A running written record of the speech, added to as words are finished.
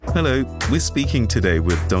Hello, we're speaking today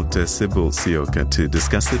with Dr. Sybil Seoka to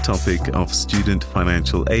discuss the topic of student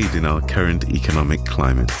financial aid in our current economic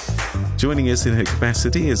climate. Joining us in her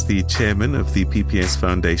capacity is the chairman of the PPS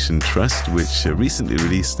Foundation Trust, which recently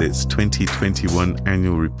released its 2021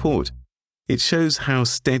 annual report. It shows how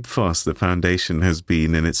steadfast the foundation has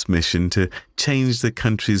been in its mission to change the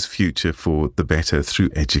country's future for the better through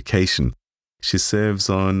education. She serves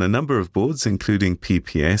on a number of boards, including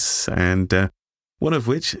PPS, and one of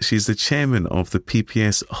which she's the chairman of the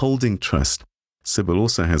PPS Holding Trust. Sybil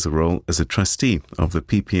also has a role as a trustee of the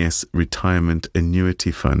PPS Retirement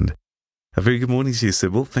Annuity Fund. A very good morning to you,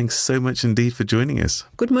 Sybil. Thanks so much indeed for joining us.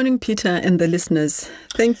 Good morning, Peter and the listeners.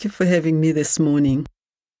 Thank you for having me this morning.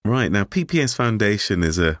 Right, now PPS Foundation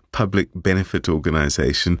is a public benefit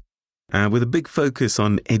organisation with a big focus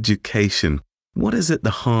on education. What is at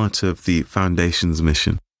the heart of the Foundation's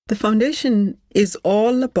mission? The Foundation is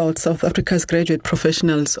all about South Africa's graduate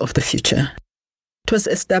professionals of the future. It was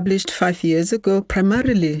established 5 years ago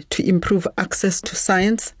primarily to improve access to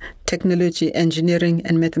science, technology, engineering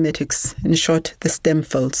and mathematics, in short, the STEM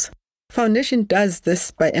fields. Foundation does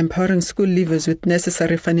this by empowering school leavers with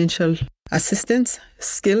necessary financial assistance,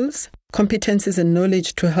 skills, competencies and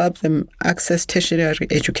knowledge to help them access tertiary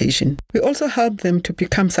education. We also help them to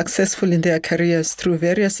become successful in their careers through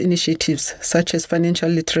various initiatives such as financial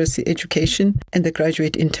literacy education and the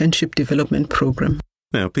Graduate Internship Development Program.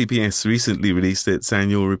 Now, PPS recently released its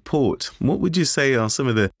annual report. What would you say are some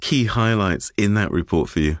of the key highlights in that report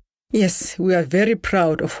for you? Yes, we are very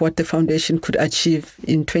proud of what the Foundation could achieve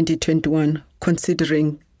in 2021,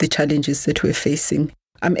 considering the challenges that we're facing.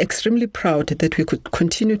 I'm extremely proud that we could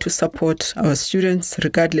continue to support our students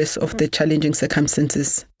regardless of the challenging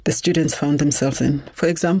circumstances the students found themselves in. For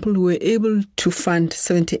example, we were able to fund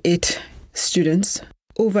 78 students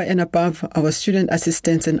over and above our student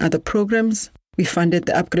assistance and other programs. We funded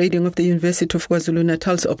the upgrading of the University of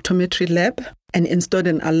KwaZulu-Natal's optometry lab and installed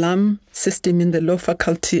an alarm system in the law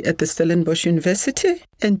faculty at the Stellenbosch University.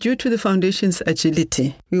 And due to the Foundation's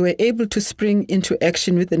agility, we were able to spring into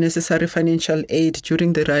action with the necessary financial aid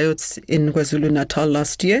during the riots in KwaZulu-Natal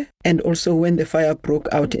last year, and also when the fire broke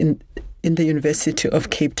out in the University of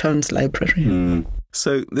Cape Town's library.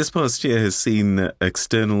 So this past year has seen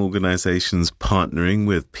external organisations partnering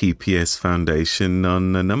with PPS Foundation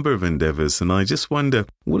on a number of endeavours. And I just wonder,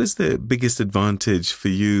 what is the biggest advantage for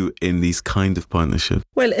you in these kind of partnerships?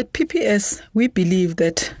 Well, at PPS, we believe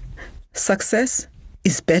that success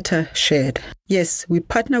is better shared. Yes, we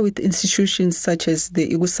partner with institutions such as the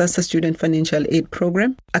ikusasa Student Financial Aid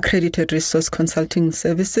Program, Accredited Resource Consulting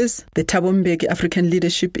Services, the Thabo Mbeki African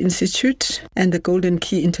Leadership Institute, and the Golden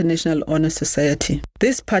Key International Honor Society.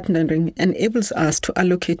 This partnering enables us to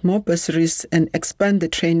allocate more bursaries and expand the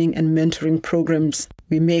training and mentoring programs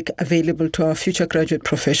we make available to our future graduate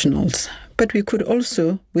professionals. But we could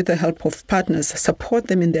also, with the help of partners, support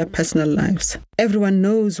them in their personal lives. Everyone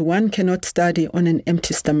knows one cannot study on an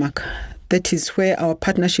empty stomach. That is where our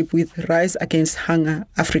partnership with Rise Against Hunger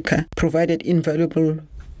Africa provided invaluable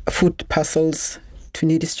food parcels to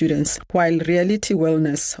needy students, while Reality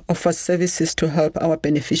Wellness offers services to help our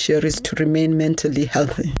beneficiaries to remain mentally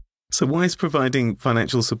healthy. So why is providing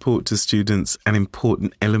financial support to students an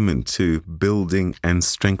important element to building and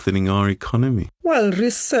strengthening our economy? Well,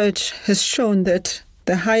 research has shown that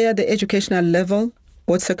the higher the educational level,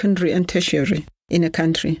 both secondary and tertiary, in a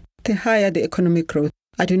country, the higher the economic growth.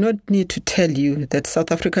 I do not need to tell you that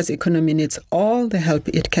South Africa's economy needs all the help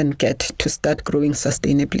it can get to start growing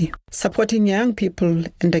sustainably. Supporting young people,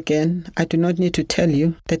 and again, I do not need to tell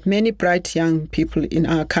you that many bright young people in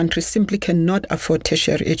our country simply cannot afford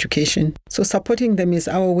tertiary education. So supporting them is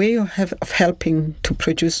our way of helping to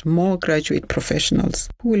produce more graduate professionals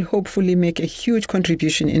who will hopefully make a huge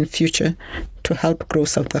contribution in future to help grow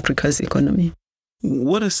South Africa's economy.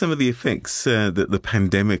 What are some of the effects that the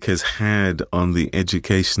pandemic has had on the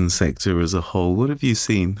education sector as a whole? What have you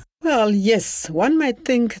seen? Well, yes, one might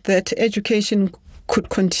think that education could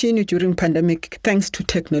continue during pandemic thanks to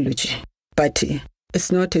technology, but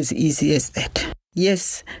it's not as easy as that.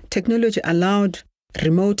 Yes, technology allowed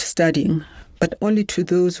remote studying, but only to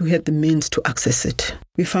those who had the means to access it.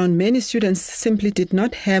 We found many students simply did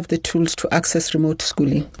not have the tools to access remote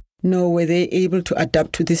schooling, nor were they able to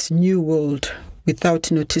adapt to this new world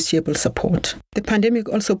without noticeable support. The pandemic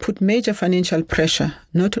also put major financial pressure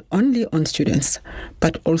not only on students,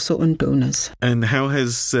 but also on donors. And how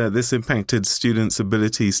has this impacted students'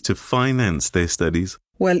 abilities to finance their studies?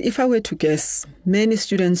 Well, if I were to guess, many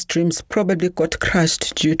students' dreams probably got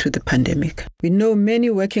crushed due to the pandemic. We know many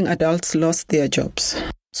working adults lost their jobs.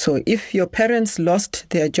 So if your parents lost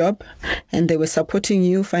their job and they were supporting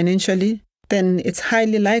you financially, then it's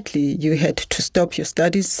highly likely you had to stop your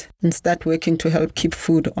studies and start working to help keep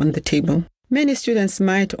food on the table. Many students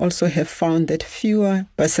might also have found that fewer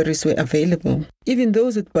bursaries were available. Even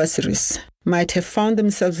those with bursaries might have found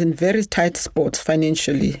themselves in very tight spots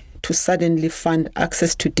financially to suddenly fund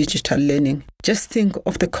access to digital learning. Just think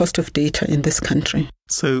of the cost of data in this country.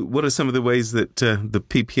 So what are some of the ways that the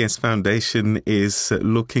PPS Foundation is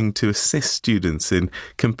looking to assist students in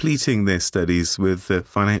completing their studies with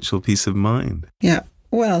financial peace of mind? Yeah.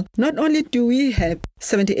 Well, not only do we have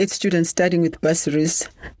 78 students studying with bursaries,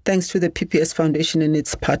 thanks to the PPS Foundation and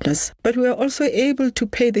its partners, but we are also able to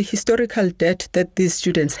pay the historical debt that these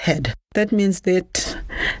students had. That means that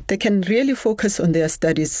they can really focus on their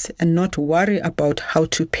studies and not worry about how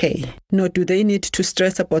to pay. Nor do they need to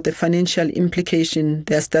stress about the financial implication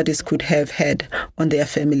their studies could have had on their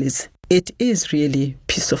families. It is really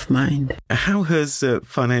peace of mind. How has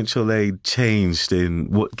financial aid changed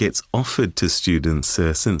in what gets offered to students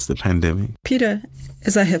since the pandemic? Peter,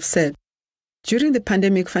 as I have said, during the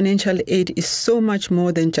pandemic, financial aid is so much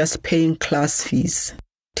more than just paying class fees.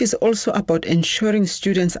 It is also about ensuring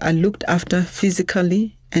students are looked after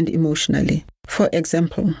physically and emotionally. For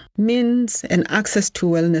example, means and access to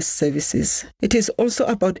wellness services. It is also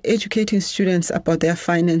about educating students about their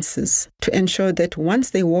finances to ensure that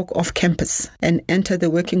once they walk off campus and enter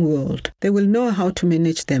the working world, they will know how to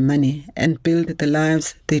manage their money and build the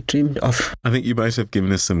lives they dreamed of. I think you might have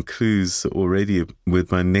given us some clues already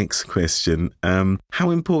with my next question.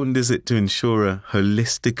 How important is it to ensure a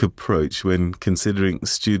holistic approach when considering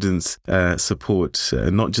students' support,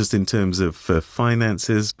 not just in terms of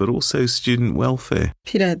finances, but also student welfare?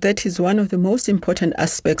 Peter, that is one of the most important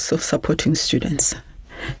aspects of supporting students.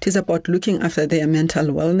 It is about looking after their mental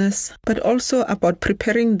wellness, but also about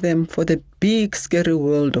preparing them for the big, scary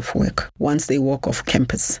world of work once they walk off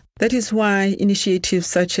campus. That is why initiatives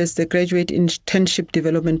such as the Graduate Internship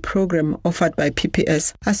Development Program offered by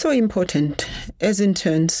PPS are so important, as in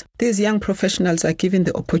turns, these young professionals are given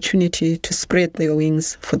the opportunity to spread their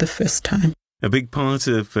wings for the first time. A big part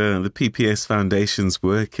of the PPS Foundation's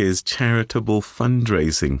work is charitable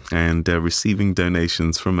fundraising and receiving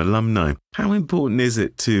donations from alumni. How important is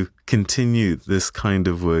it to continue this kind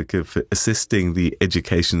of work of assisting the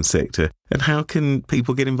education sector, and how can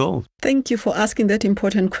people get involved? Thank you for asking that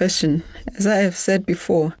important question. As I have said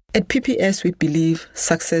before, at PPS we believe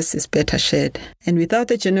success is better shared, and without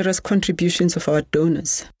the generous contributions of our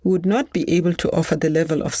donors, we would not be able to offer the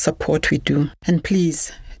level of support we do. And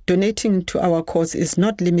please, donating to our cause is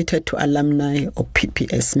not limited to alumni or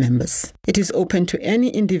PPS members. It is open to any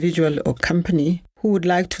individual or company who would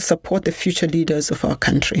like to support the future leaders of our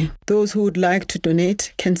country. Those who would like to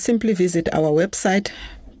donate can simply visit our website,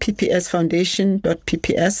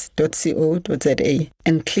 ppsfoundation.pps.co.za,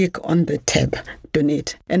 and click on the tab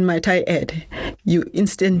Donate. And might I add, you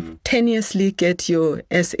instantaneously get your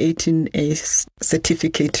S18A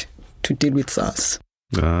certificate to deal with SARS.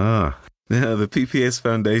 Now, the PPS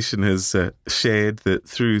Foundation has shared that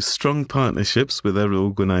through strong partnerships with other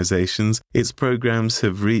organisations, its programmes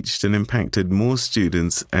have reached and impacted more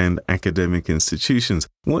students and academic institutions.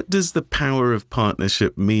 What does the power of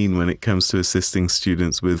partnership mean when it comes to assisting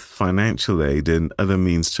students with financial aid and other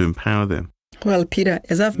means to empower them? Well, Peter,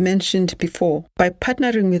 as I've mentioned before, by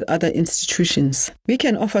partnering with other institutions, we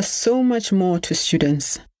can offer so much more to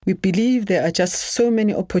students. We believe there are just so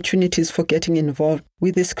many opportunities for getting involved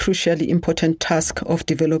with this crucially important task of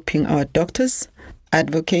developing our doctors,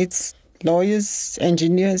 advocates, lawyers,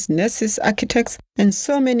 engineers, nurses, architects, and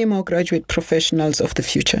so many more graduate professionals of the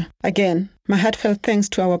future. Again, my heartfelt thanks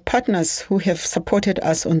to our partners who have supported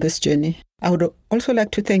us on this journey. I would also like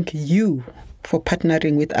to thank you for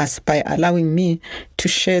partnering with us by allowing me to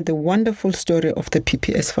share the wonderful story of the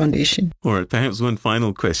PPS Foundation. All right, perhaps one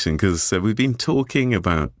final question, because we've been talking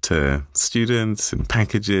about students and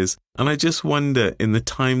packages, and I just wonder, in the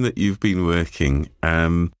time that you've been working,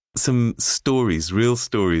 some stories, real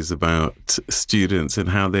stories about students and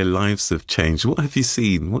how their lives have changed. What have you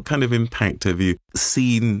seen? What kind of impact have you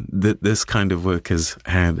seen that this kind of work has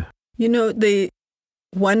had? You know, there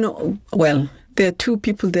are two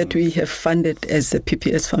people that we have funded as the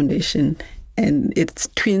PPS Foundation, and it's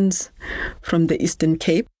twins from the Eastern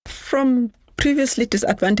Cape, from previously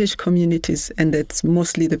disadvantaged communities, and that's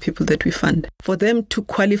mostly the people that we fund. For them to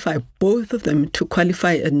qualify, both of them to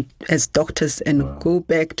qualify as doctors and go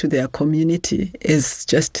back to their community is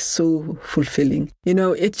just so fulfilling. You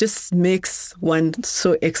know, it just makes one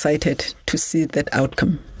so excited to see that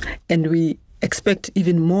outcome. And we expect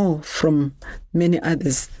even more from many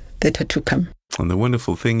others that are to come. And the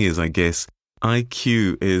wonderful thing is, I guess,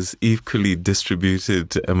 IQ is equally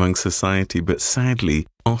distributed among society, but sadly,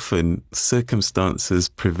 often circumstances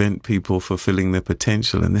prevent people fulfilling their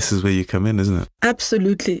potential. And this is where you come in, isn't it?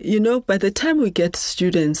 Absolutely. By the time we get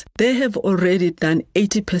students, they have already done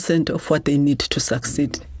 80% of what they need to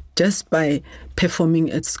succeed just by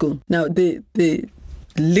performing at school. Now, the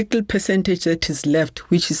little percentage that is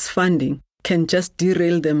left, which is funding, can just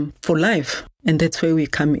derail them for life. And that's where we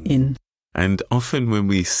come in. And often when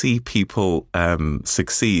we see people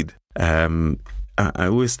succeed, I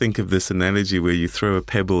always think of this analogy where you throw a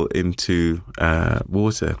pebble into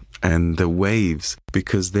water and the waves,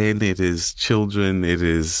 because then it is children, it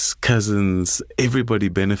is cousins, everybody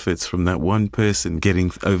benefits from that one person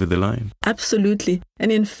getting over the line. Absolutely.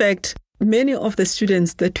 And in fact, many of the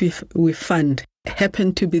students that we fund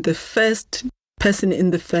happen to be the first person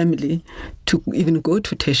in the family to even go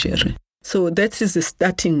to tertiary. So that is the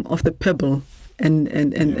starting of the pebble and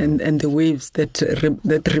the waves, that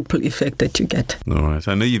ripple effect that you get. All right.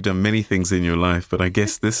 I know you've done many things in your life, but I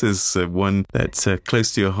guess this is one that's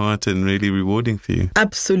close to your heart and really rewarding for you.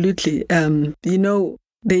 Absolutely.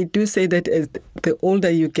 They do say that as the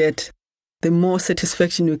older you get, the more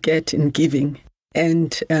satisfaction you get in giving.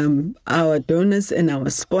 And our donors and our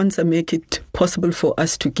sponsor make it possible for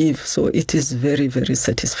us to give. So it is very, very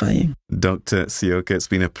satisfying. Dr. Seoka, it's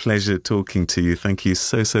been a pleasure talking to you. Thank you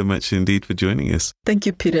so, so much indeed for joining us. Thank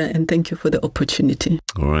you, Peter, and thank you for the opportunity.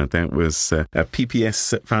 All right, that was a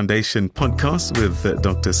PPS Foundation podcast with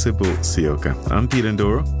Dr. Sybil Seoka. I'm Peter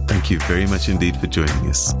Ndoro. Thank you very much indeed for joining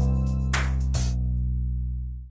us.